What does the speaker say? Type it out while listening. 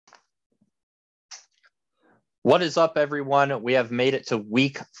What is up, everyone? We have made it to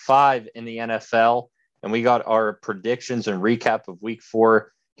week 5 in the NFL, and we got our predictions and recap of week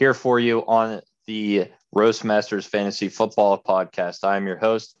 4 here for you on the Roast Masters Fantasy Football Podcast. I am your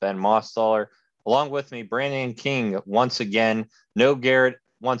host, Ben Mostaller. Along with me, Brandon King, once again. No Garrett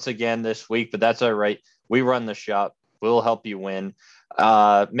once again this week, but that's all right. We run the shop. We'll help you win.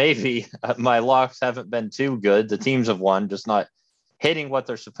 Maybe my locks haven't been too good. The teams have won, just not hitting what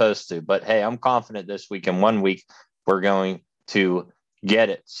they're supposed to. But hey, I'm confident this week. In 1 week, we're going to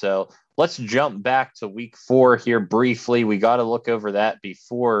get it. So let's jump back to week 4 here briefly. We got to look over that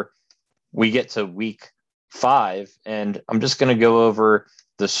before we get to week 5. And I'm just going to go over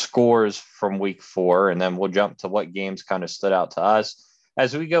the scores from week 4, and then we'll jump to what games kind of stood out to us.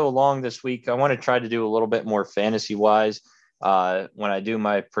 As we go along this week, I want to try to do a little bit more fantasy wise when I do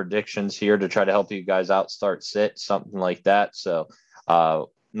my predictions here to try to help you guys out, start sit, something like that. So uh,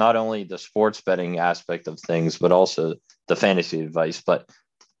 not only the sports betting aspect of things, but also the fantasy advice. But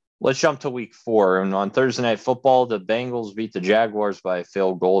let's jump to week 4. And on Thursday Night Football, the Bengals beat the Jaguars by a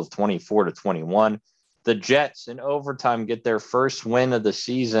field goal of 24-21. The Jets in overtime get their first win of the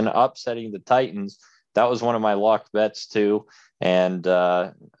season, upsetting the Titans. That was one of my locked bets too. And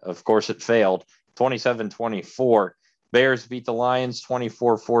of course, it failed. 27-24. Bears beat the Lions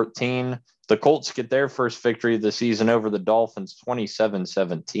 24-14. The Colts get their first victory of the season over the Dolphins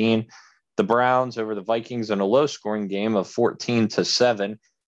 27-17. The Browns over the Vikings in a low-scoring game of 14-7.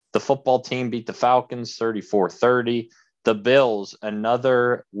 The football team beat the Falcons 34-30. The Bills,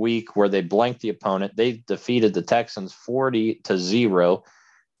 another week where they blanked the opponent. They defeated the Texans 40-0.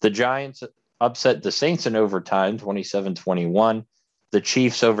 The Giants upset the Saints in overtime 27-21. The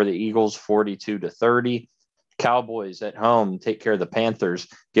Chiefs over the Eagles 42-30. Cowboys at home take care of the Panthers,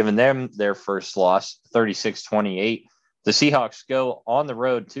 giving them their first loss, 36-28. The Seahawks go on the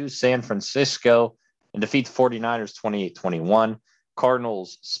road to San Francisco and defeat the 49ers 28-21.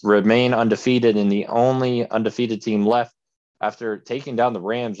 Cardinals remain undefeated and the only undefeated team left after taking down the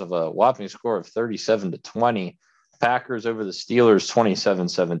Rams of a whopping score of 37-20. Packers over the Steelers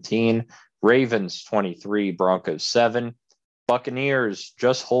 27-17. Ravens 23, Broncos 7. Buccaneers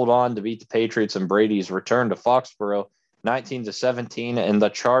just hold on to beat the Patriots and Brady's return to Foxborough 19-17. And the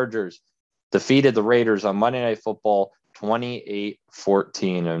Chargers defeated the Raiders on Monday Night Football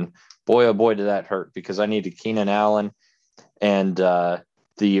 28-14. And boy, oh boy, did that hurt because I needed Keenan Allen and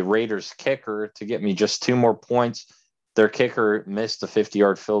the Raiders kicker to get me just 2 more points. Their kicker missed a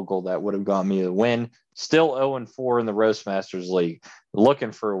 50-yard field goal that would have got me the win. Still 0-4 in the Roast Masters League.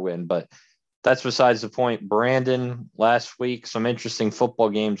 Looking for a win, but that's besides the point. Brandon, last week, some interesting football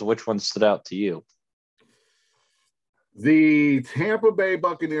games. Which one stood out to you? The Tampa Bay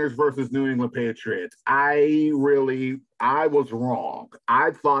Buccaneers versus New England Patriots. I was wrong. I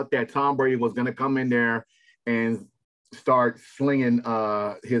thought that Tom Brady was going to come in there and start slinging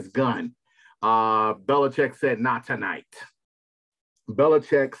his gun. Belichick said, not tonight.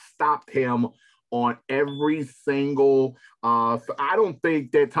 Belichick stopped him on every single. So I don't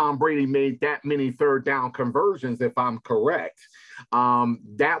think that Tom Brady made that many third down conversions, if I'm correct.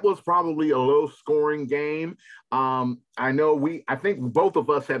 That was probably a low scoring game. I think both of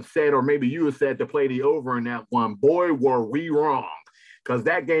us have said, or maybe you have said to play the over in that one. Boy, were we wrong. Because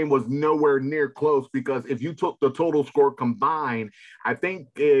that game was nowhere near close. Because if you took the total score combined, I think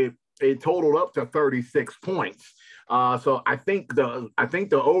it totaled up to 36 points. So I think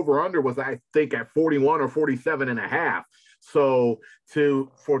the over under was at 41 or 47 and a half. So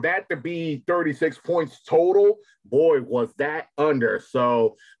for that to be 36 points total, boy, was that under.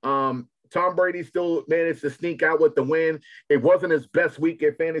 So Tom Brady still managed to sneak out with the win. It wasn't his best week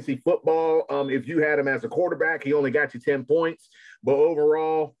at fantasy football. If you had him as a quarterback, he only got you 10 points. But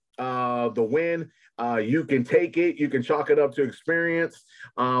overall, the win, you can take it. You can chalk it up to experience.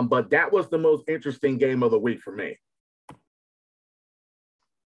 But that was the most interesting game of the week for me.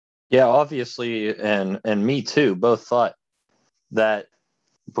 Yeah, obviously, and me too, both thought that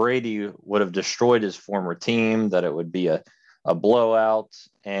Brady would have destroyed his former team, that it would be a blowout,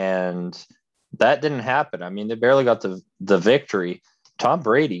 and that didn't happen. I mean, they barely got the victory. Tom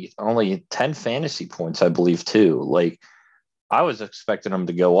Brady, only 10 fantasy points, I believe, too. Like, I was expecting him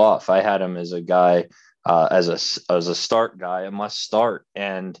to go off. I had him as a guy, as a start guy, a must start,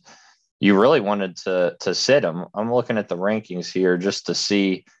 and you really wanted to sit him. I'm looking at the rankings here just to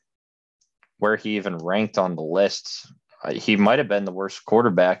see where he even ranked on the lists. He might have been the worst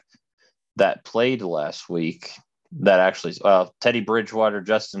quarterback that played last week. That actually, Teddy Bridgewater,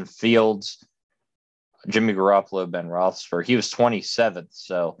 Justin Fields, Jimmy Garoppolo, Ben Roethlisberger. He was 27th,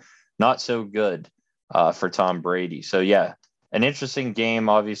 so not so good for Tom Brady. So yeah, an interesting game,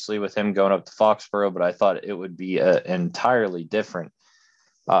 obviously, with him going up to Foxborough, but I thought it would be an entirely different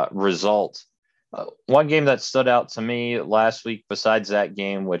result. One game that stood out to me last week, besides that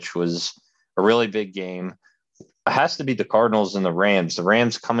game, which was a really big game, has to be the Cardinals and the Rams. The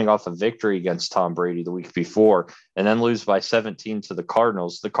Rams coming off a victory against Tom Brady the week before and then lose by 17 to the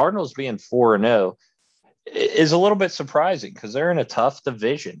Cardinals. The Cardinals being 4-0 is a little bit surprising because they're in a tough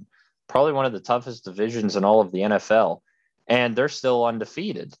division, probably one of the toughest divisions in all of the NFL, and they're still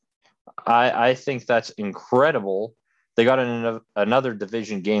undefeated. I think that's incredible. They got another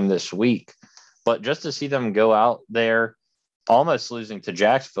division game this week, but just to see them go out there almost losing to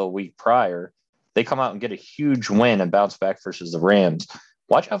Jacksonville week prior, they come out and get a huge win and bounce back versus the Rams.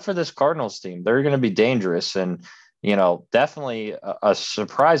 Watch out for this Cardinals team. They're going to be dangerous, and definitely a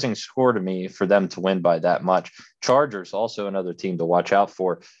surprising score to me for them to win by that much. Chargers, also another team to watch out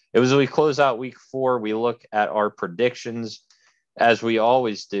for. It was we close out week 4. We look at our predictions as we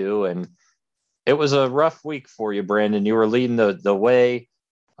always do, and it was a rough week for you, Brandon. You were leading the way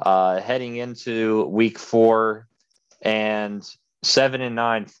heading into week 4, and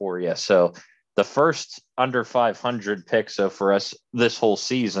 7-9 for you. So the first under 500 pick for us this whole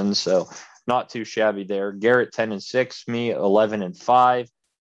season. So not too shabby there. Garrett 10-6, me 11-5.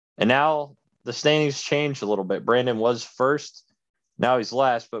 And now the standings changed a little bit. Brandon was first. Now he's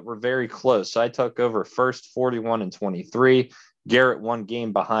last, but we're very close. So I took over first, 41-23. Garrett 1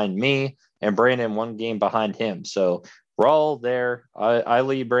 game behind me, and Brandon 1 game behind him. So we're all there. I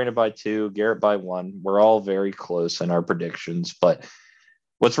lead Brandon by 2, Garrett by 1. We're all very close in our predictions. But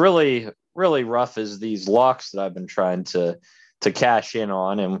what's really, really rough is these locks that I've been trying to cash in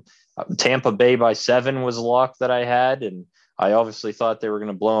on. And Tampa Bay by 7 was a lock that I had, and I obviously thought they were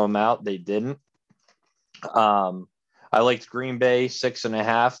going to blow them out. They didn't. I liked Green Bay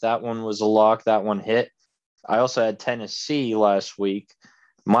 6.5. That one was a lock. That one hit. I also had Tennessee last week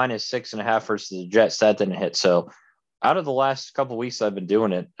minus 6.5 versus the Jets. That didn't hit. So out of the last couple of weeks I've been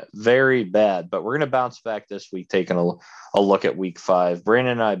doing it, very bad. But we're going to bounce back this week, taking a look at week 5.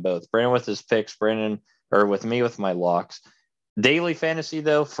 Brandon and I both. Brandon with his picks, with me with my locks. Daily fantasy,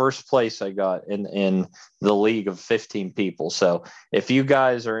 though, first place I got in the league of 15 people. So if you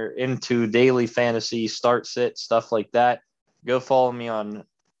guys are into daily fantasy, start sit, stuff like that, go follow me on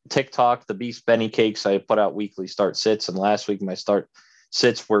TikTok, the Beast Benny Cakes. I put out weekly start sits, and last week my start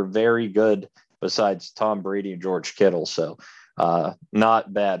sits were very good besides Tom Brady and George Kittle. So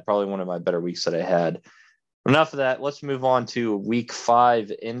not bad. Probably one of my better weeks that I had. Enough of that. Let's move on to week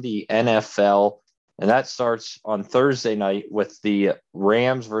 5 in the NFL. And that starts on Thursday night with the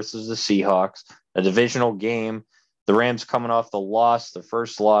Rams versus the Seahawks, a divisional game. The Rams coming off the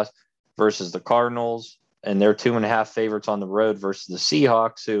first loss versus the Cardinals, and they're 2.5 favorites on the road versus the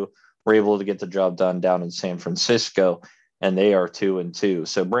Seahawks, who were able to get the job done down in San Francisco, and they are 2-2.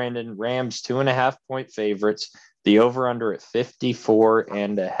 So, Brandon, Rams 2.5-point favorites, the over-under at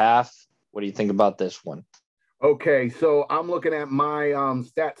 54.5. What do you think about this one? Okay, so I'm looking at my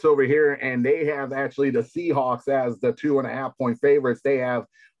stats over here, and they have actually the Seahawks as the 2.5-point favorites. They have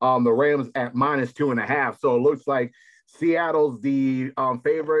the Rams at minus 2.5. So it looks like Seattle's the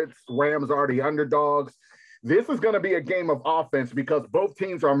favorites. Rams are the underdogs. This is going to be a game of offense because both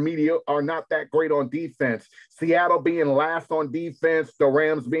teams are not that great on defense. Seattle being last on defense, the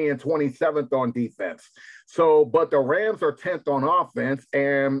Rams being 27th on defense. So, but the Rams are 10th on offense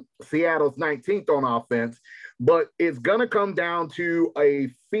and Seattle's 19th on offense. But it's going to come down to a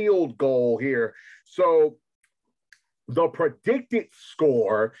field goal here. So the predicted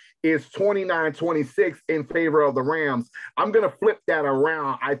score is 29-26 in favor of the Rams. I'm going to flip that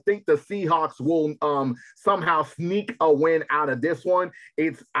around. I think the Seahawks will somehow sneak a win out of this one.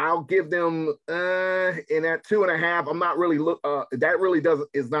 I'll give them in at 2.5. I'm not really that really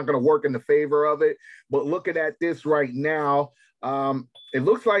is not going to work in the favor of it. But looking at this right now, it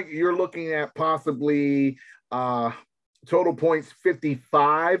looks like you're looking at possibly total points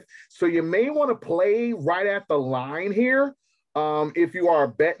 55. So you may want to play right at the line here if you are a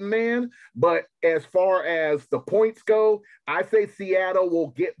betting man. But as far as the points go, I say Seattle will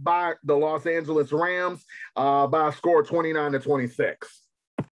get by the Los Angeles Rams by a score of 29-26.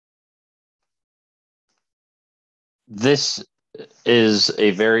 This is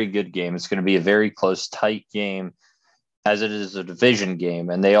a very good game. It's going to be a very close, tight game, as it is a division game,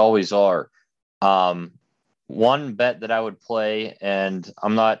 and they always are. One bet that I would play, and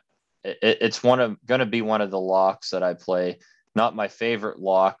it's going to be one of the locks that I play. Not my favorite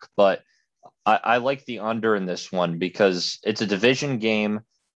lock, but I like the under in this one because it's a division game.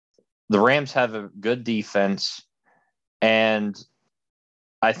 The Rams have a good defense, and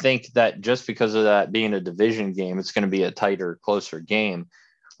I think that just because of that being a division game, it's going to be a tighter, closer game.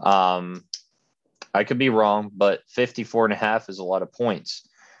 Um, I could be wrong, but 54.5 is a lot of points.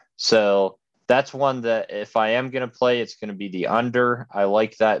 So that's one that if I am going to play, it's going to be the under. I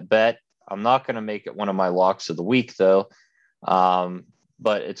like that bet. I'm not going to make it one of my locks of the week, though.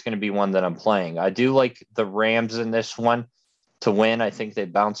 But it's going to be one that I'm playing. I do like the Rams in this one to win. I think they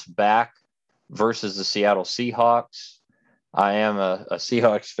bounce back versus the Seattle Seahawks. I am a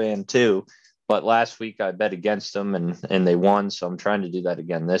Seahawks fan too, but last week I bet against them and they won. So I'm trying to do that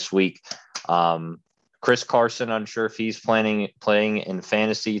again this week. Chris Carson, unsure if he's playing in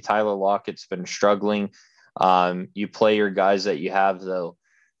fantasy. Tyler Lockett's been struggling. You play your guys that you have though.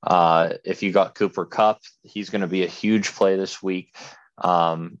 If you got Cooper Kupp, he's going to be a huge play this week.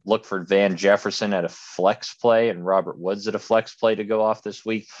 Look for Van Jefferson at a flex play and Robert Woods at a flex play to go off this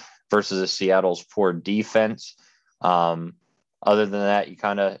week versus a Seattle's poor defense. Other than that, you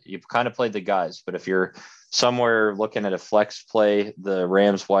kind of played the guys, but if you're somewhere looking at a flex play, the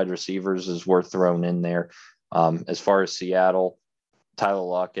Rams wide receivers is worth throwing in there. As far as Seattle, Tyler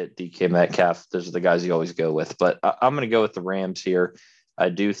Lockett, DK Metcalf, those are the guys you always go with. But I'm going to go with the Rams here. I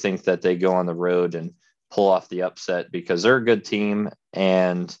do think that they go on the road and pull off the upset because they're a good team.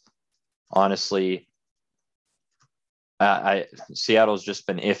 And honestly, Seattle's just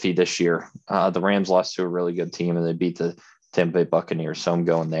been iffy this year. The Rams lost to a really good team and they beat the Tampa Bay Buccaneers, so I'm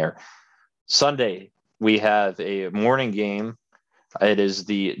going there. Sunday, we have a morning game. It is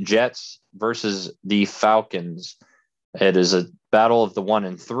the Jets versus the Falcons. It is a battle of the 1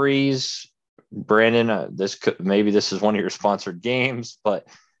 and 3s. Brandon, this is one of your sponsored games, but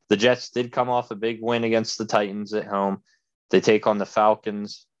the Jets did come off a big win against the Titans at home. They take on the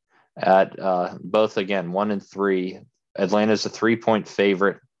Falcons at both, again, 1 and 3. Atlanta's a 3-point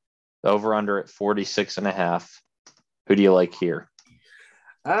favorite, over under at 46.5. Who do you like here?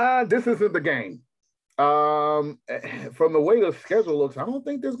 This isn't the game. From the way the schedule looks, I don't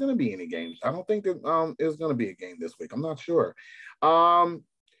think there's going to be any games. I don't think that there's going to be a game this week. I'm not sure.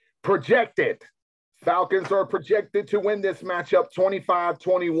 Projected. Falcons are projected to win this matchup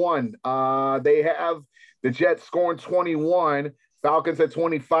 25-21. They have the Jets scoring 21, Falcons at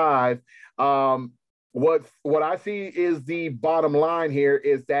 25. What I see is the bottom line here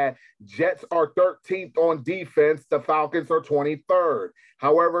is that Jets are 13th on defense. The Falcons are 23rd.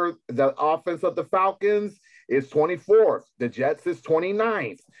 However, the offense of the Falcons is 24th. The Jets is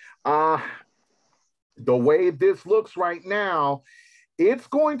 29th. The way this looks right now, it's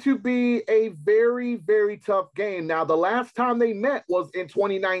going to be a very, very tough game. Now, the last time they met was in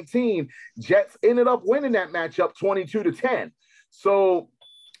 2019. Jets ended up winning that matchup 22-10. So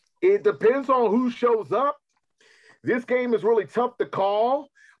it depends on who shows up. This game is really tough to call.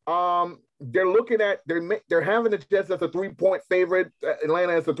 They're looking at they're having the Jets as a 3-point favorite.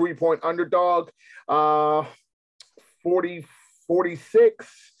 Atlanta as a 3-point underdog. 40-46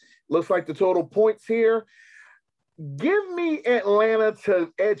 looks like the total points here. Give me Atlanta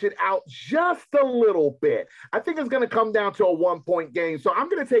to edge it out just a little bit. I think it's going to come down to a 1-point game. So I'm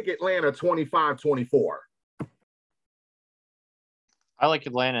going to take Atlanta 25-24. I like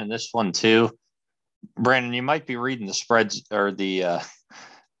Atlanta in this one too. Brandon, you might be reading the spreads or the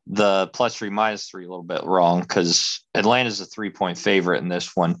 +3 -3 a little bit wrong because Atlanta's a 3-point favorite in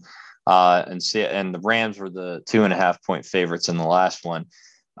this one. And the Rams were the 2.5-point favorites in the last one.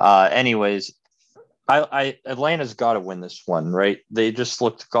 Anyways, Atlanta's got to win this one, right? They just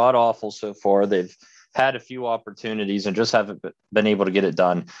looked god awful so far. They've had a few opportunities and just haven't been able to get it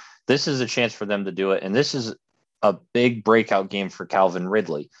done. This is a chance for them to do it. And this is a big breakout game for Calvin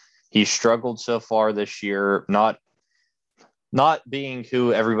Ridley. He struggled so far this year, not being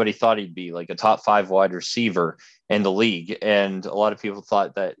who everybody thought he'd be, like a top 5 wide receiver in the league. And a lot of people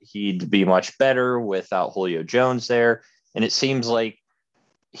thought that he'd be much better without Julio Jones there. And it seems like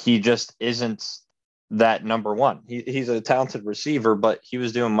he just isn't that number one. He's a talented receiver, but he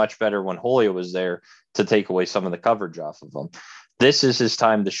was doing much better when Julio was there to take away some of the coverage off of him. This is his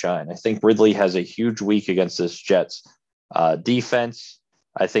time to shine. I think Ridley has a huge week against this Jets defense.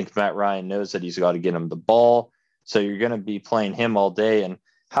 I think Matt Ryan knows that he's got to get him the ball. So you're going to be playing him all day. And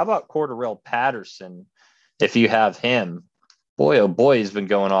how about Cordarrelle Patterson? If you have him, boy, oh boy, he's been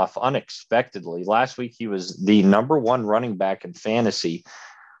going off unexpectedly. Last week, he was the number 1 running back in fantasy.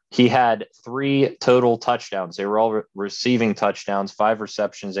 He had 3 total touchdowns. They were all receiving touchdowns, 5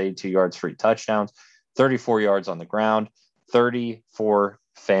 receptions, 82 yards, 3 touchdowns, 34 yards on the ground, 34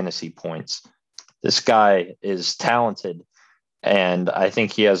 fantasy points. This guy is talented, and I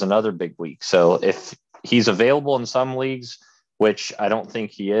think he has another big week. So if he's available in some leagues, which I don't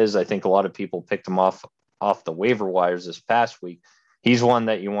think he is, I think a lot of people picked him off the waiver wires this past week. he's one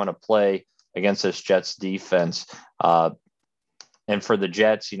that you want to play against this Jets defense. And for the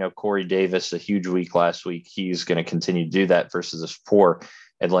Jets, Corey Davis, a huge week last week. He's going to continue to do that versus this poor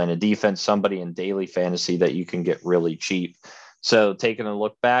Atlanta defense, somebody in daily fantasy that you can get really cheap. So taking a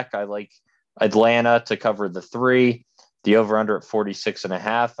look back, I like Atlanta to cover the 3, the over under at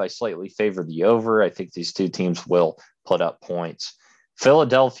 46.5. I slightly favor the over. I think these two teams will put up points.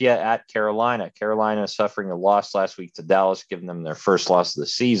 Philadelphia at Carolina. Carolina suffering a loss last week to Dallas, giving them their first loss of the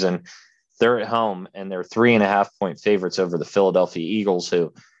season. They're at home and they're 3.5-point favorites over the Philadelphia Eagles,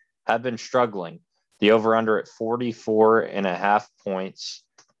 who have been struggling. The over under at 44.5 points.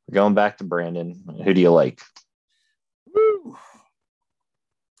 Going back to Brandon, who do you like? Woo.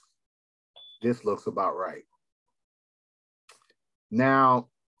 This looks about right. Now,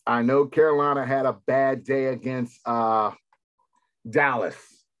 I know Carolina had a bad day against Dallas.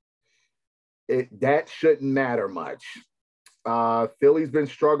 That shouldn't matter much. Philly's been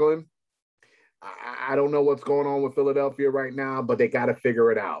struggling. I don't know what's going on with Philadelphia right now, but they got to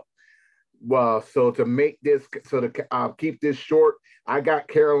figure it out. Well, so to keep this short, I got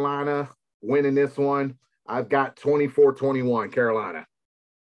Carolina winning this one. I've got 24-21 Carolina.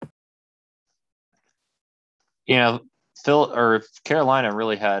 Carolina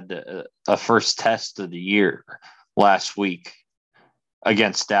really had a first test of the year last week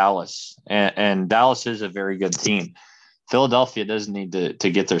against Dallas, and Dallas is a very good team. Philadelphia does need to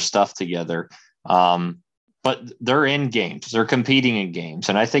get their stuff together. But they're in games. They're competing in games.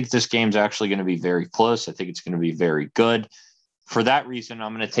 And I think this game's actually going to be very close. I think it's going to be very good. For that reason,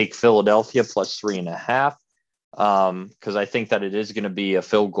 I'm going to take Philadelphia plus 3.5 because I think that it is going to be a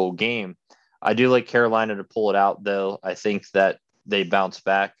field goal game. I do like Carolina to pull it out, though. I think that they bounce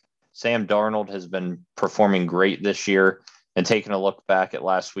back. Sam Darnold has been performing great this year. And taking a look back at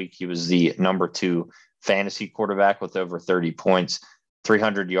last week, he was the number 2 fantasy quarterback with over 30 points,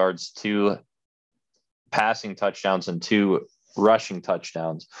 300 yards, 2 passing touchdowns and 2 rushing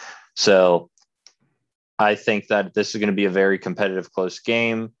touchdowns. So I think that this is going to be a very competitive, close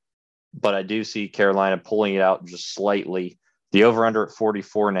game, but I do see Carolina pulling it out just slightly. The over under at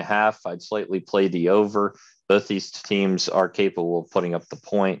 44.5, I'd slightly play the over. Both these teams are capable of putting up the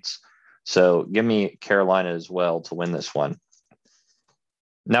points. So give me Carolina as well to win this one.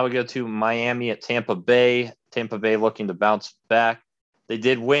 Now we go to Miami at Tampa Bay. Tampa Bay looking to bounce back. They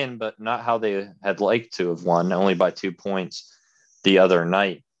did win, but not how they had liked to have won, only by 2 points the other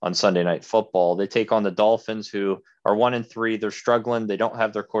night on Sunday Night Football. They take on the Dolphins, who are 1-3. They're struggling. They don't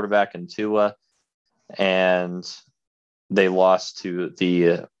have their quarterback in Tua, and they lost to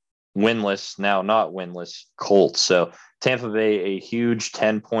the winless, now not winless, Colts. So Tampa Bay, a huge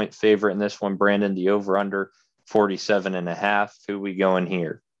 10-point favorite in this one. Brandon, the over-under 47.5. Who we going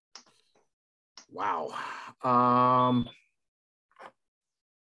here? Wow.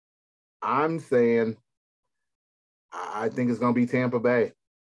 I'm saying I think it's going to be Tampa Bay.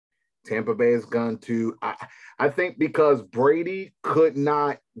 Tampa Bay is going to I think because Brady could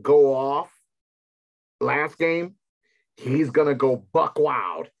not go off last game, he's going to go buck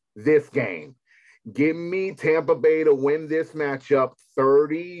wild this game. Give me Tampa Bay to win this matchup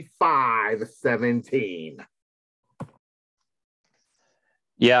 35-17.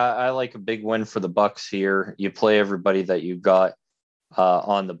 Yeah, I like a big win for the Bucs here. You play everybody that you got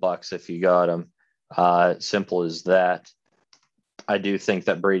on the Bucs if you got them. Simple as that. I do think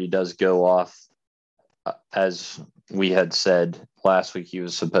that Brady does go off, as we had said last week he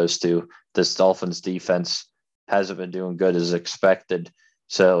was supposed to. This Dolphins defense hasn't been doing good as expected.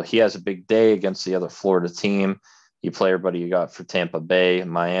 So he has a big day against the other Florida team. You play everybody you got for Tampa Bay,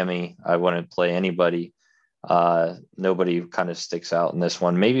 Miami. I wouldn't play anybody. Nobody kind of sticks out in this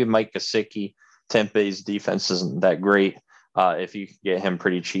one. Maybe Mike Gesicki. Tampa Bay's defense isn't that great. If you could get him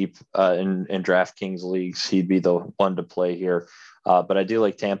pretty cheap in DraftKings leagues, he'd be the one to play here. But I do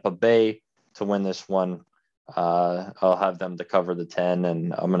like Tampa Bay to win this one. I'll have them to cover the 10,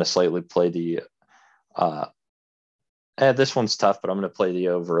 and I'm going to slightly play the this one's tough, but I'm going to play the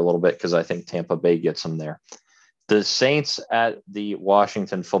over a little bit because I think Tampa Bay gets them there. The Saints at the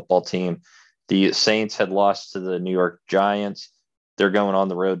Washington football team. The Saints had lost to the New York Giants. They're going on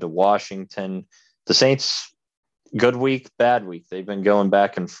the road to Washington. The Saints, good week, bad week. They've been going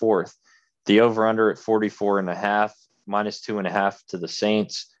back and forth. The over-under at 44.5, -2.5 to the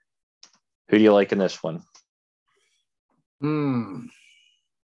Saints. Who do you like in this one?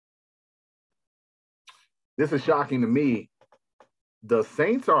 This is shocking to me. The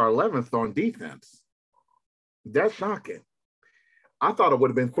Saints are 11th on defense. That's shocking. I thought it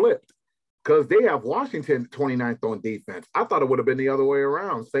would have been flipped. because they have Washington 29th on defense. I thought it would have been the other way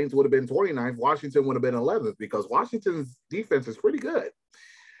around. Saints would have been 29th. Washington would have been 11th because Washington's defense is pretty good.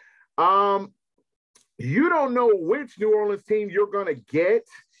 You don't know which New Orleans team you're going to get.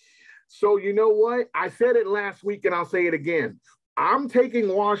 So you know what? I said it last week and I'll say it again. I'm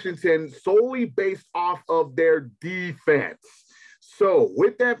taking Washington solely based off of their defense. So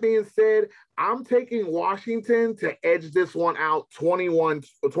with that being said, I'm taking Washington to edge this one out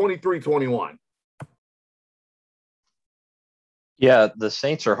 23-21. Yeah, the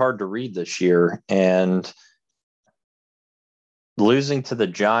Saints are hard to read this year, and losing to the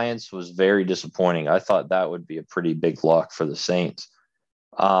Giants was very disappointing. I thought that would be a pretty big lock for the Saints.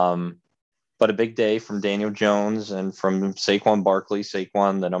 But a big day from Daniel Jones and from Saquon Barkley.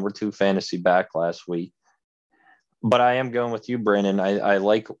 Saquon, the number 2 fantasy back last week. But I am going with you, Brandon. I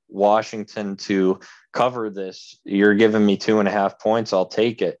like Washington to cover this. You're giving me 2.5 points. I'll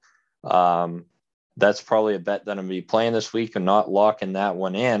take it. That's probably a bet that I'm going to be playing this week and not locking that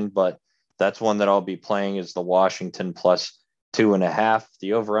one in, but that's one that I'll be playing is the Washington plus 2.5.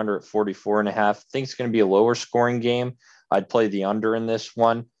 The over-under at 44.5. I think it's going to be a lower scoring game. I'd play the under in this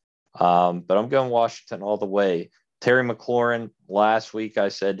one. But I'm going Washington all the way. Terry McLaurin, last week I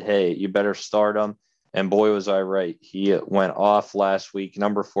said, hey, you better start him. And boy, was I right. He went off last week.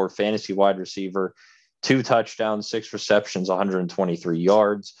 Number 4 fantasy wide receiver, 2 touchdowns, 6 receptions, 123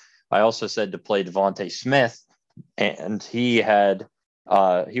 yards. I also said to play Devontae Smith, and he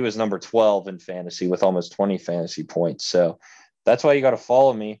was number 12 in fantasy with almost 20 fantasy points. So that's why you got to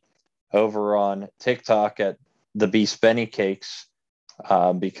follow me over on TikTok at the Beast Benny Cakes.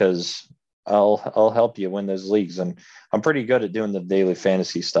 Because I'll help you win those leagues. And I'm pretty good at doing the daily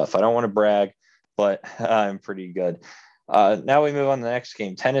fantasy stuff. I don't want to brag, but I'm pretty good. Now we move on to the next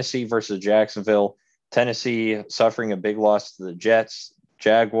game, Tennessee versus Jacksonville. Tennessee suffering a big loss to the Jets.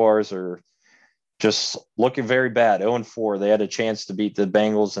 Jaguars are just looking very bad, 0-4. They had a chance to beat the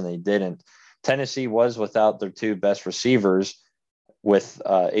Bengals, and they didn't. Tennessee was without their 2 best receivers with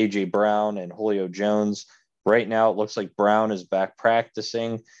A.J. Brown and Julio Jones. Right now, it looks like Brown is back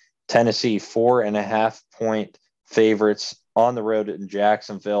practicing. Tennessee, 4.5-point favorites on the road in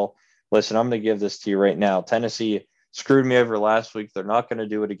Jacksonville. Listen, I'm going to give this to you right now. Tennessee screwed me over last week. They're not going to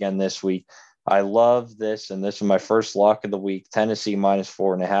do it again this week. I love this, and this is my first lock of the week. Tennessee minus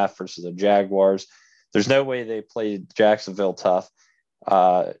 4.5 versus the Jaguars. There's no way they play Jacksonville tough.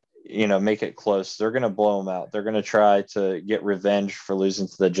 Make it close. They're going to blow them out. They're going to try to get revenge for losing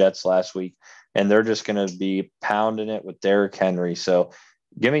to the Jets last week, and they're just going to be pounding it with Derrick Henry. So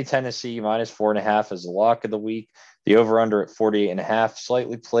give me Tennessee minus 4.5 as the lock of the week. The over-under at 48.5.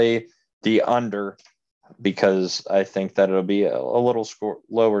 Slightly play the under because I think that it'll be a little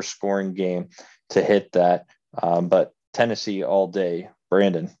lower scoring game to hit that. But Tennessee all day.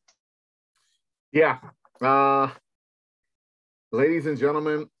 Brandon. Yeah. Ladies and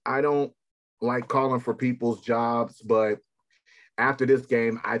gentlemen, I don't like calling for people's jobs, but after this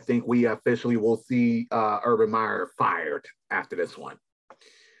game, I think we officially will see Urban Meyer fired after this one.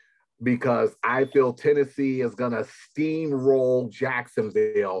 Because I feel Tennessee is going to steamroll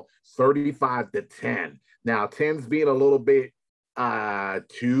Jacksonville 35-10. Now, 10's being a little bit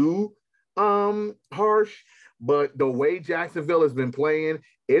too harsh, but the way Jacksonville has been playing,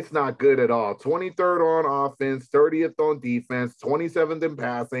 it's not good at all. 23rd on offense, 30th on defense, 27th in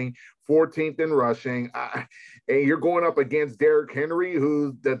passing, 14th in rushing. And you're going up against Derrick Henry,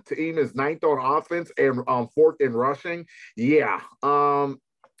 who the team is 9th on offense and 4th in rushing. Yeah.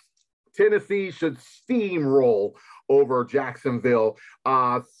 Tennessee should steamroll over Jacksonville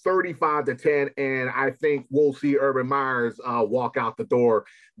 35-10. And I think we'll see Urban Myers walk out the door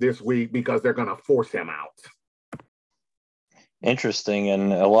this week because they're going to force him out. Interesting,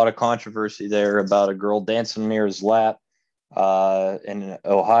 and a lot of controversy there about a girl dancing near his lap in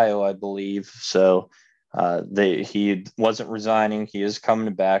Ohio, I believe. So he wasn't resigning. He is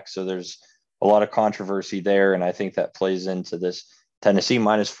coming back. So there's a lot of controversy there, and I think that plays into this Tennessee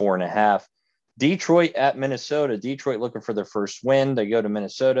minus 4.5. Detroit at Minnesota. Detroit looking for their first win. They go to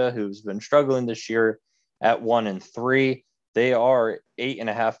Minnesota, who's been struggling this year at 1-3. They are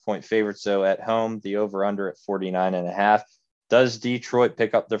 8.5-point favorites, though, at home. The over-under at 49.5. Does Detroit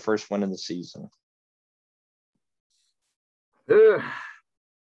pick up their first win of the season? I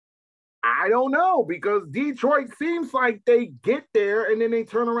don't know, because Detroit seems like they get there and then they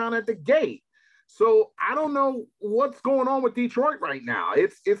turn around at the gate. So I don't know what's going on with Detroit right now.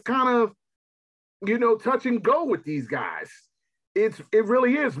 It's kind of, touch and go with these guys. It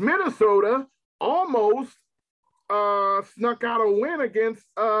really is. Minnesota almost snuck out a win against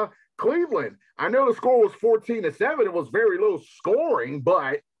Cleveland. I know the score was 14-7. It was very low scoring,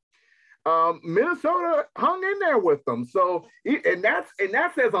 but Minnesota hung in there with them. So, and that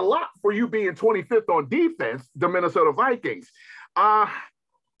says a lot for you being 25th on defense, the Minnesota Vikings. I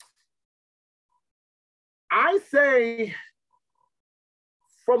say,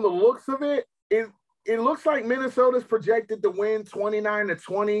 from the looks of it, it looks like Minnesota's projected to win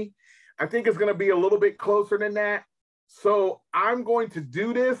 29-20. I think it's going to be a little bit closer than that. So I'm going to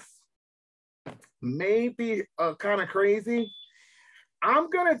do this. Maybe kind of crazy.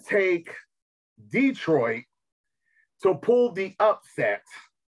 I'm going to take Detroit to pull the upset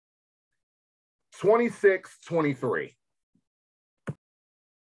 26-23.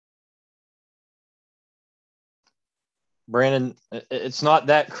 Brandon, it's not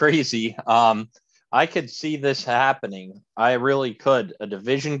that crazy. I could see this happening. I really could. A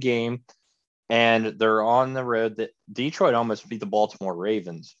division game, and they're on the road. That Detroit almost beat the Baltimore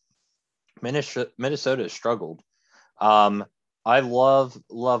Ravens. Minnesota has struggled. I love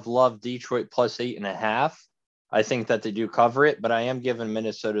Detroit plus 8.5. I think that they do cover it, but I am giving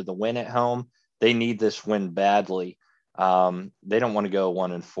Minnesota the win at home. They need this win badly. They don't want to go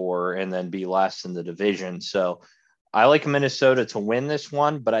 1-4 and then be last in the division. So I like Minnesota to win this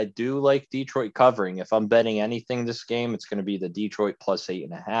one, but I do like Detroit covering. If I'm betting anything this game, it's going to be the Detroit plus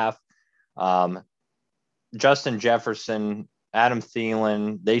 8.5. Justin Jefferson, Adam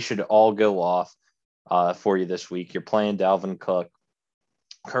Thielen, they should all go off for you this week. You're playing Dalvin Cook.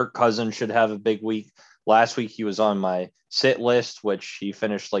 Kirk Cousins should have a big week. Last week, he was on my sit list, which he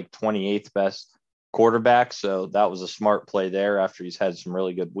finished like 28th best quarterback. So that was a smart play there after he's had some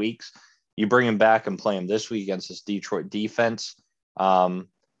really good weeks. You bring him back and play him this week against this Detroit defense.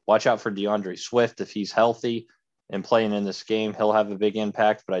 Watch out for DeAndre Swift. If he's healthy and playing in this game, he'll have a big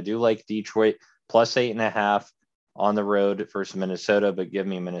impact. But I do like Detroit plus 8.5 on the road versus Minnesota, but give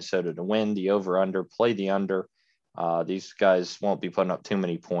me Minnesota to win. The over-under, play the under. These guys won't be putting up too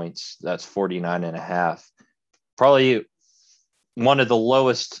many points. That's 49.5. Probably one of the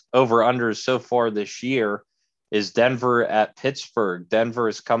lowest over-unders so far this year is Denver at Pittsburgh. Denver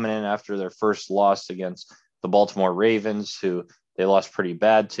is coming in after their first loss against the Baltimore Ravens, who they lost pretty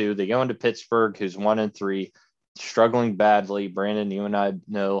bad to. They go into Pittsburgh, who's 1-3, struggling badly. Brandon, you and I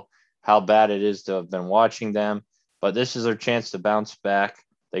know how bad it is to have been watching them, but this is their chance to bounce back.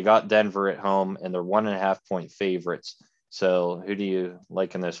 They got Denver at home, and they're 1.5-point favorites. So who do you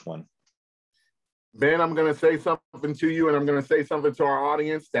like in this one? Ben, I'm going to say something to you, and I'm going to say something to our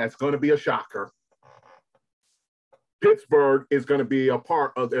audience that's going to be a shocker. Pittsburgh is going to be a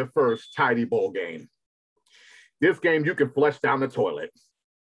part of their first Tidy Bowl game. This game, you can flush down the toilet.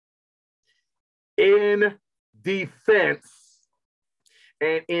 In defense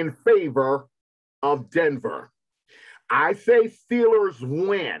and in favor of Denver, I say Steelers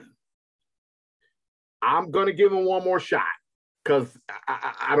win. I'm going to give them one more shot because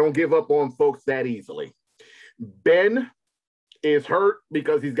I don't give up on folks that easily. Ben is hurt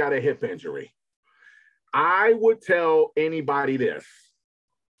because he's got a hip injury. I would tell anybody this.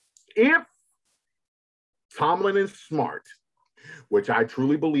 If Tomlin is smart, which I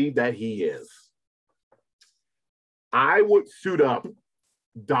truly believe that he is, I would suit up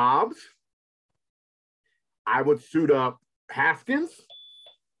Dobbs. I would suit up Haskins.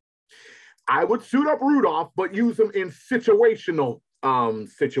 I would suit up Rudolph, but use them in situational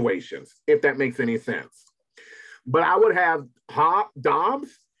situations, if that makes any sense. But I would have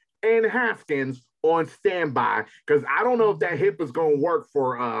Dobbs and Haskins on standby because I don't know if that hip is going to work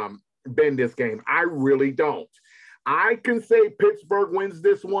for Ben this game. I really don't. I can say Pittsburgh wins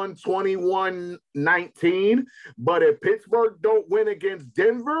this one 21-19, but if Pittsburgh don't win against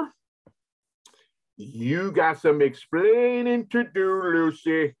Denver, you got some explaining to do,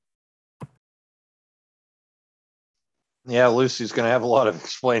 Lucy. Yeah, Lucy's going to have a lot of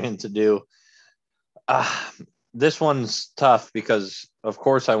explaining to do. This one's tough because, of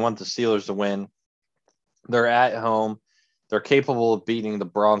course, I want the Steelers to win. They're at home. They're capable of beating the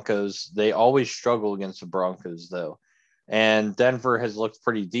Broncos. They always struggle against the Broncos, though. And Denver has looked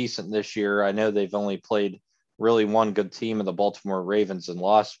pretty decent this year. I know they've only played really one good team in the Baltimore Ravens and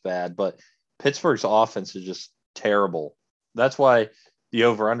lost bad, but Pittsburgh's offense is just terrible. That's why the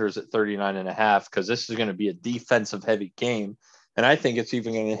over-under is at 39.5, because this is going to be a defensive-heavy game. And I think it's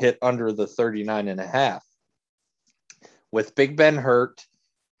even going to hit under the 39.5. With Big Ben hurt,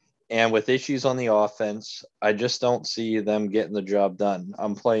 and with issues on the offense, I just don't see them getting the job done.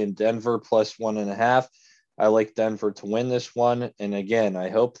 I'm playing Denver plus 1.5. I like Denver to win this one. And again, I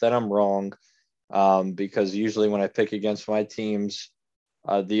hope that I'm wrong because usually when I pick against my teams,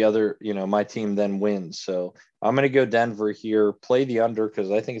 my team then wins. So I'm going to go Denver here, play the under because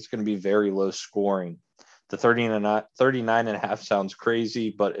I think it's going to be very low scoring. The 39.5 sounds crazy,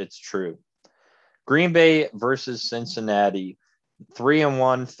 but it's true. Green Bay versus Cincinnati,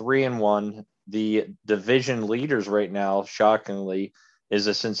 3-1, 3-1. The division leaders right now, shockingly, is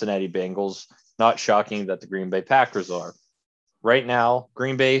the Cincinnati Bengals. Not shocking that the Green Bay Packers are. Right now,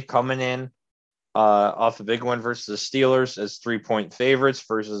 Green Bay coming in off a big one versus the Steelers as 3-point favorites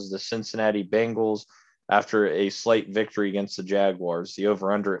versus the Cincinnati Bengals after a slight victory against the Jaguars. The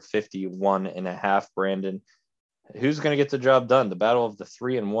over-under at 51.5, Brandon. Who's going to get the job done? The battle of the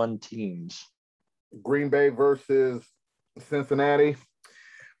 3-1 teams. Green Bay versus Cincinnati.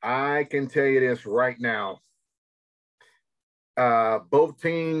 I can tell you this right now. Both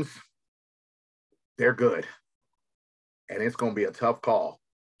teams, they're good. And it's going to be a tough call.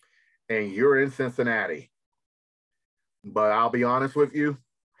 And you're in Cincinnati. But I'll be honest with you,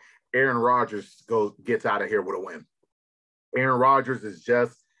 Aaron Rodgers gets out of here with a win. Aaron Rodgers is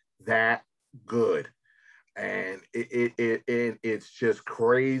just that good. And it's just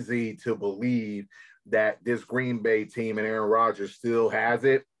crazy to believe that this Green Bay team and Aaron Rodgers still has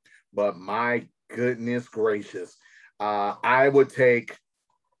it. But my goodness gracious, I would take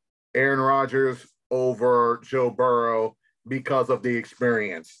Aaron Rodgers over Joe Burrow because of the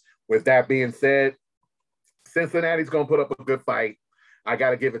experience. With that being said, Cincinnati's going to put up a good fight. I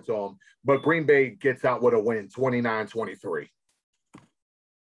got to give it to them. But Green Bay gets out with a win, 29-23.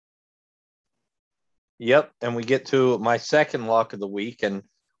 Yep, and we get to my second lock of the week, and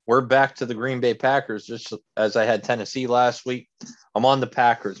we're back to the Green Bay Packers, just as I had Tennessee last week. I'm on the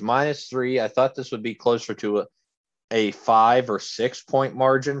Packers, -3. I thought this would be closer to a 5 or 6 point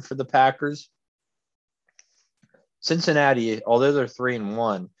margin for the Packers. Cincinnati, although they're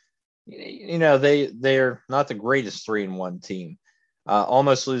 3-1, they're not the greatest 3-1 team.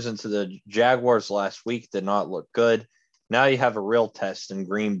 Almost losing to the Jaguars last week did not look good. Now you have a real test in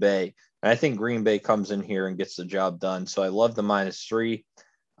Green Bay. And I think Green Bay comes in here and gets the job done. So I love the -3.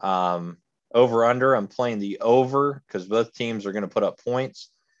 Over under, I'm playing the over because both teams are going to put up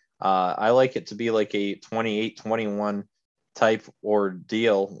points. I like it to be like a 28-21 type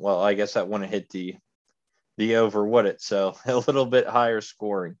ordeal. Well, I guess that wouldn't hit the over, would it? So a little bit higher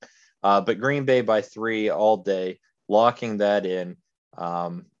scoring. But Green Bay by 3 all day, locking that in.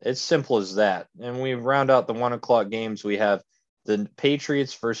 It's simple as that. And we round out the 1 o'clock games. We have the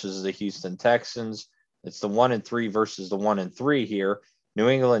Patriots versus the Houston Texans. It's the 1-3 versus the 1-3 here. New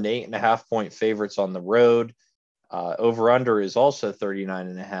England 8.5 point favorites on the road. Over under is also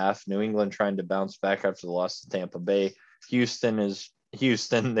 39.5. New England trying to bounce back after the loss to Tampa Bay. Houston.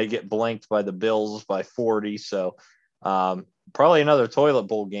 They get blanked by the Bills by 40. So probably another toilet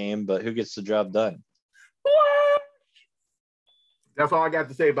bowl game, but who gets the job done? That's all I got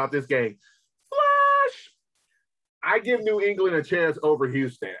to say about this game. Flash! I give New England a chance over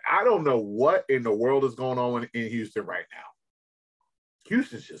Houston. I don't know what in the world is going on in Houston right now.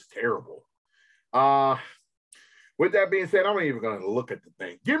 Houston's just terrible. With that being said, I'm not even going to look at the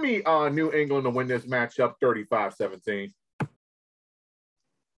thing. Give me New England to win this matchup 35-17.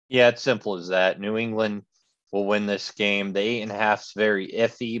 Yeah, it's simple as that. New England will win this game. The 8.5 is very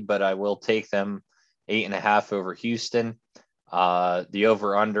iffy, but I will take them 8.5 over Houston. The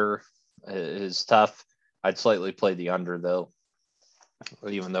over-under is tough. I'd slightly play the under, though,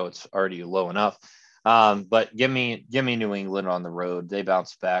 even though it's already low enough. But give me New England on the road. They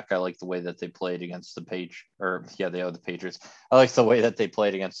bounce back. I like the way that they played against the Patriots. I like the way that they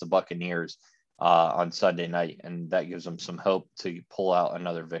played against the Buccaneers on Sunday night, and that gives them some hope to pull out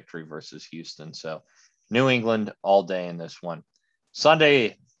another victory versus Houston. So New England all day in this one.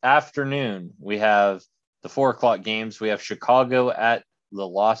 Sunday afternoon, we have the 4 o'clock games. We have Chicago at the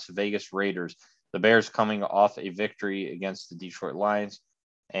Las Vegas Raiders. The Bears coming off a victory against the Detroit Lions,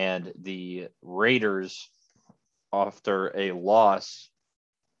 and the Raiders after a loss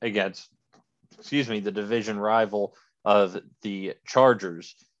against, the division rival of the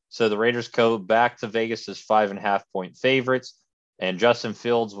Chargers. So the Raiders go back to Vegas as 5.5 point favorites, and Justin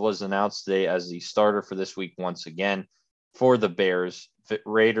Fields was announced today as the starter for this week once again for the Bears.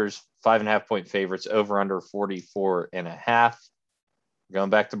 Raiders 5.5 point favorites, over under 44.5. Going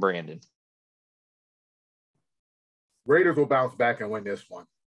back to Brandon. Raiders will bounce back and win this one.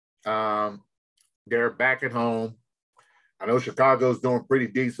 They're back at home. I know Chicago's doing pretty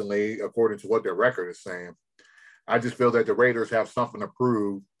decently according to what their record is saying. I just feel that the Raiders have something to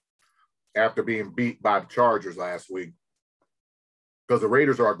prove after being beat by the Chargers last week, because the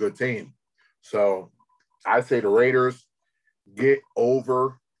Raiders are a good team. So I say the Raiders get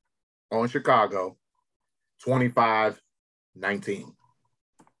over on Chicago 25-19.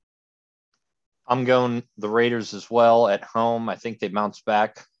 I'm going the Raiders as well at home. I think they bounce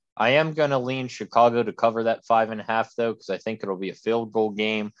back. I am going to lean Chicago to cover that 5.5, though, because I think it'll be a field goal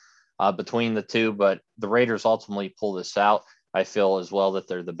game between the two. But the Raiders ultimately pull this out. I feel as well that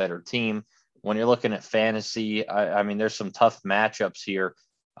they're the better team. When you're looking at fantasy, I mean, there's some tough matchups here.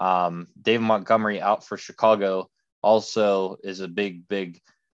 David Montgomery out for Chicago also is a big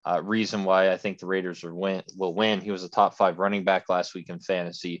reason why I think the Raiders will win. He was a top 5 running back last week in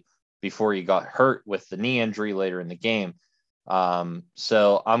fantasy before he got hurt with the knee injury later in the game.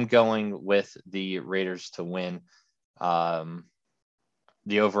 So I'm going with the Raiders to win. The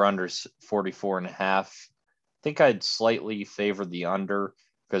over-under is 44.5. I think I'd slightly favor the under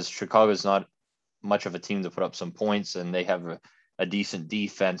because Chicago's not much of a team to put up some points, and they have a decent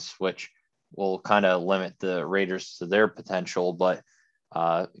defense, which will kind of limit the Raiders to their potential. But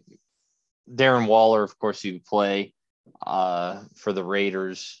Darren Waller, of course, you play for the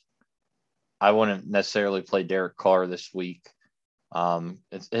Raiders. I wouldn't necessarily play Derek Carr this week.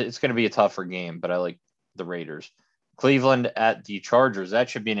 It's going to be a tougher game, but I like the Raiders. Cleveland at the Chargers. That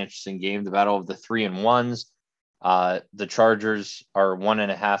should be an interesting game. The battle of the 3-1s. The Chargers are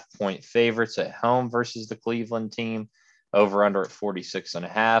 1.5-point favorites at home versus the Cleveland team. Over under at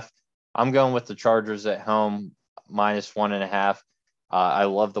 46.5. I'm going with the Chargers at home minus 1.5. I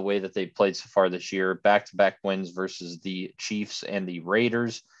love the way that they played so far this year. Back-to-back wins versus the Chiefs and the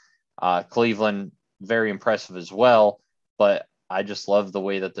Raiders. Cleveland, very impressive as well, but I just love the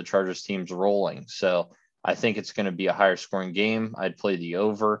way that the Chargers team's rolling. So I think it's going to be a higher scoring game. I'd play the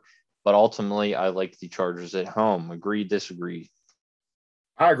over, but ultimately I like the Chargers at home. Agree, disagree?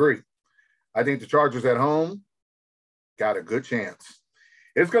 I agree. I think the Chargers at home got a good chance.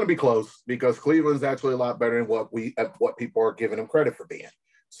 It's going to be close because Cleveland's actually a lot better than what people are giving them credit for being.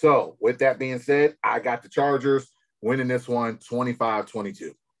 So with that being said, I got the Chargers winning this one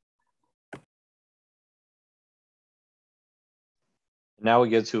 25-22. Now we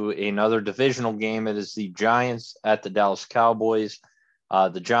get to another divisional game. It is the Giants at the Dallas Cowboys.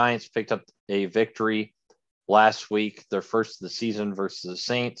 The Giants picked up a victory last week, their first of the season versus the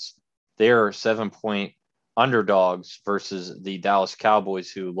Saints. They are 7-point underdogs versus the Dallas Cowboys,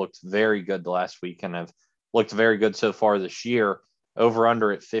 who looked very good last week and have looked very good so far this year. Over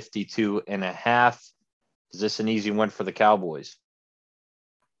under at 52.5. Is this an easy win for the Cowboys?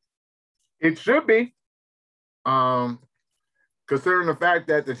 It should be. Considering the fact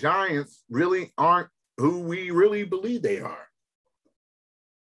that the Giants really aren't who we really believe they are.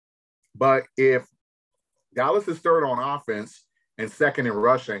 But if Dallas is third on offense and second in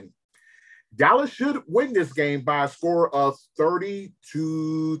rushing, Dallas should win this game by a score of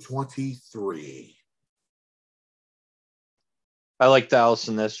 30-23. I like Dallas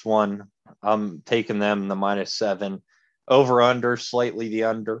in this one. I'm taking them the -7. Over under, slightly the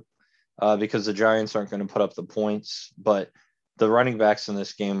under, because the Giants aren't going to put up the points. But the running backs in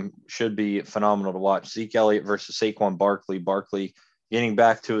this game should be phenomenal to watch. Zeke Elliott versus Saquon Barkley. Barkley getting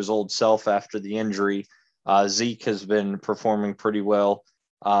back to his old self after the injury. Zeke has been performing pretty well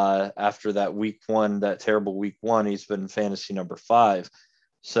after that terrible week 1. He's been fantasy number 5.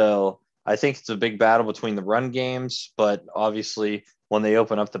 So I think it's a big battle between the run games, but obviously when they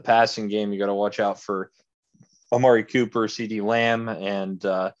open up the passing game, you got to watch out for Amari Cooper, CeeDee Lamb, and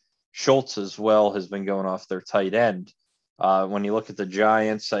Schultz as well has been going off their tight end. When you look at the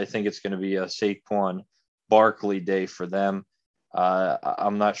Giants, I think it's going to be a Saquon Barkley day for them.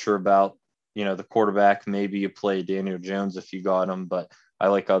 I'm not sure about, the quarterback. Maybe you play Daniel Jones if you got him, but I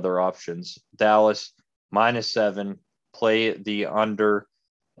like other options. Dallas, -7, play the under,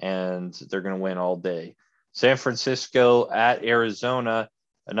 and they're going to win all day. San Francisco at Arizona,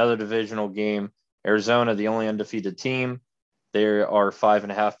 another divisional game. Arizona, the only undefeated team. They are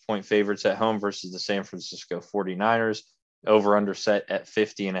 5.5-point favorites at home versus the San Francisco 49ers. Over under set at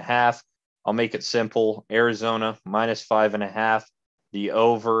 50.5. I'll make it simple. Arizona -5.5. The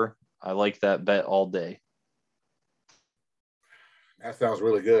over. I like that bet all day. That sounds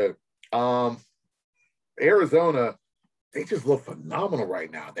really good. Arizona, they just look phenomenal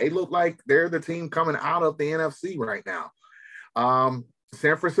right now. They look like they're the team coming out of the NFC right now.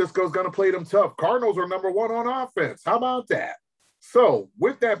 San Francisco's going to play them tough. Cardinals are number 1 on offense. How about that? So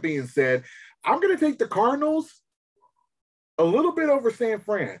with that being said, I'm going to take the Cardinals a little bit over San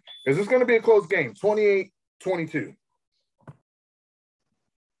Fran. Is this going to be a close game? 28-22.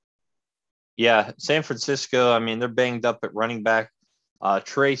 Yeah, San Francisco, I mean, they're banged up at running back.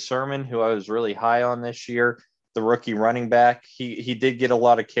 Trey Sermon, who I was really high on this year, the rookie running back, he did get a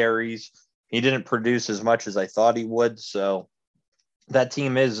lot of carries. He didn't produce as much as I thought he would. So that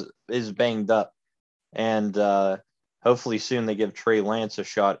team is banged up. And hopefully soon they give Trey Lance a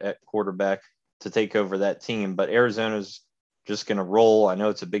shot at quarterback to take over that team. But Arizona's just going to roll. I know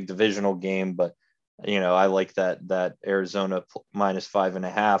it's a big divisional game, but I like that Arizona minus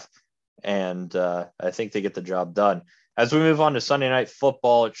 5.5, and I think they get the job done. As we move on to Sunday Night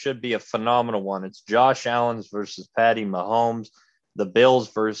Football, it should be a phenomenal one. It's Josh Allen versus Patty Mahomes, the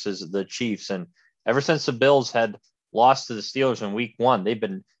Bills versus the Chiefs. And ever since the Bills had lost to the Steelers in week 1, they've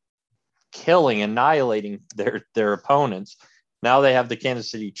been annihilating their opponents. Now they have the Kansas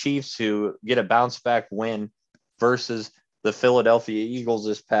City Chiefs, who get a bounce back win versus the Philadelphia Eagles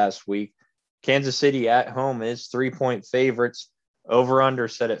this past week. Kansas City at home is 3-point favorites. Over under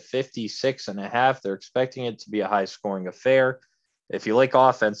set at 56.5. They're expecting it to be a high scoring affair. If you like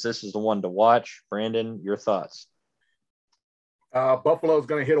offense, this is the one to watch. Brandon, your thoughts? Buffalo's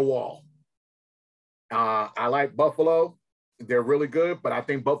going to hit a wall. I like Buffalo. They're really good, but I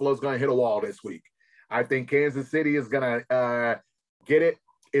think Buffalo's going to hit a wall this week. I think Kansas City is going to get it.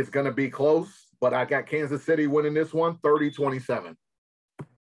 It's going to be close, but I got Kansas City winning this one 30-27.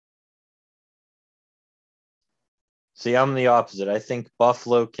 See, I'm the opposite. I think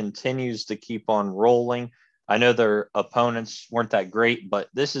Buffalo continues to keep on rolling. I know their opponents weren't that great, but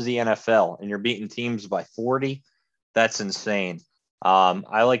this is the NFL, and you're beating teams by 40. That's insane.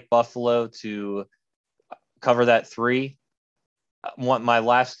 I like Buffalo to cover that 3. My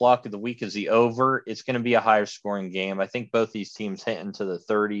last lock of the week is the over. It's going to be a higher scoring game. I think both these teams hit into the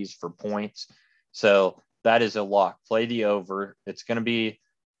 30s for points. So that is a lock. Play the over. It's going to be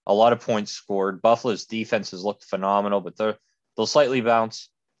a lot of points scored. Buffalo's defense has looked phenomenal, but they'll slightly bounce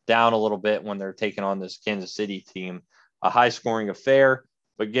down a little bit when they're taking on this Kansas City team. A high scoring affair,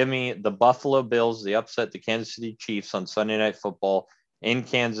 but give me the Buffalo Bills, the upset the Kansas City Chiefs on Sunday Night Football in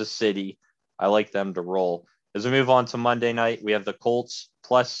Kansas City. I like them to roll. As we move on to Monday night, we have the Colts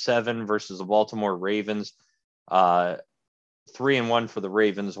 +7 versus the Baltimore Ravens. 3-1 for the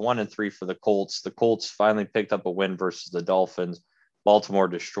Ravens, 1-3 for the Colts. The Colts finally picked up a win versus the Dolphins. Baltimore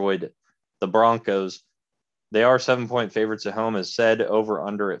destroyed the Broncos. They are 7-point favorites at home, as said, over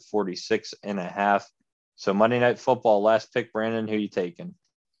under at 46.5. So Monday Night Football, last pick, Brandon, who you taking?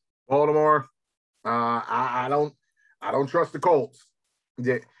 Baltimore. I don't trust the Colts.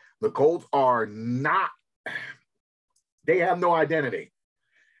 The Colts are not. They have no identity,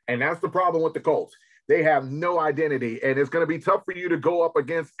 and that's the problem with the Colts. They have no identity, and it's going to be tough for you to go up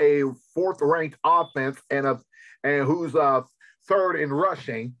against a 4th-ranked offense and who's third in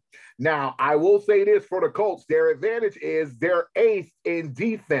rushing. Now, I will say this for the Colts: their advantage is they're 8th in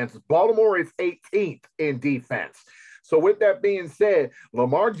defense. Baltimore is 18th in defense. So, with that being said,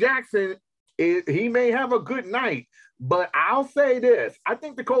 Lamar Jackson he may have a good night, but I'll say this: I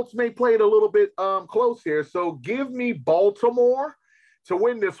think the Colts may play it a little bit close here. So, give me Baltimore to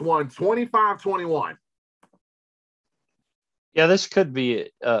win this one, 25-21. Yeah, this could be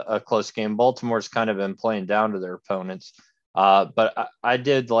a close game. Baltimore's kind of been playing down to their opponents. But I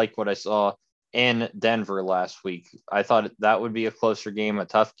did like what I saw in Denver last week. I thought that would be a closer game, a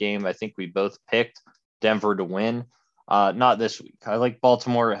tough game. I think we both picked Denver to win. Not this week. I like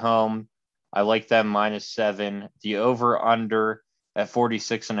Baltimore at home. I like them -7. The over-under at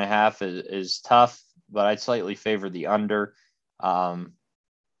 46.5 is tough, but I'd slightly favor the under.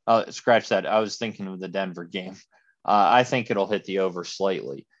 Scratch that. I was thinking of the Denver game. I think it'll hit the over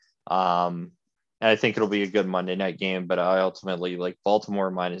slightly. And I think it'll be a good Monday night game, but I ultimately like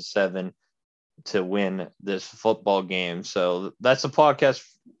Baltimore -7 to win this football game. So that's the podcast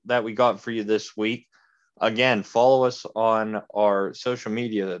that we got for you this week. Again, follow us on our social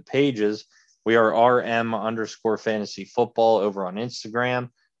media pages. We are RM_fantasy football over on Instagram.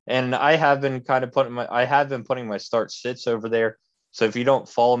 And I have been putting my start sits over there. So if you don't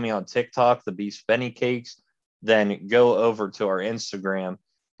follow me on TikTok, the Beast Benny Cakes, then go over to our Instagram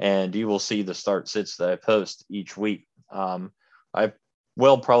and you will see the start sits that I post each week. I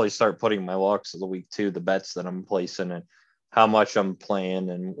will probably start putting my locks of the week too, the bets that I'm placing and how much I'm playing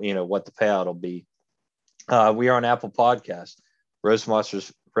and what the payout will be. We are on Apple Podcasts, Roast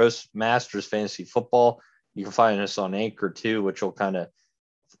Masters Fantasy Football. You can find us on Anchor too, which will kind of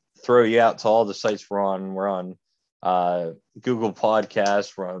throw you out to all the sites we're on. We're on Google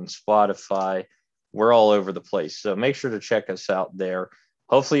Podcasts, we're on Spotify, we're all over the place. So make sure to check us out there.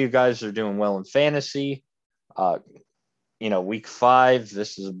 Hopefully you guys are doing well in fantasy. Week 5,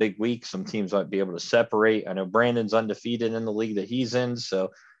 this is a big week. Some teams might be able to separate. I know Brandon's undefeated in the league that he's in,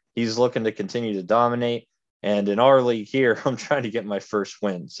 so he's looking to continue to dominate. And in our league here, I'm trying to get my first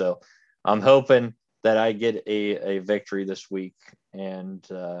win. So I'm hoping that I get a victory this week. And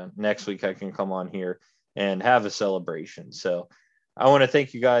next week I can come on here and have a celebration. So I want to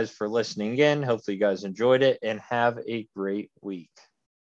thank you guys for listening in. Hopefully you guys enjoyed it and have a great week.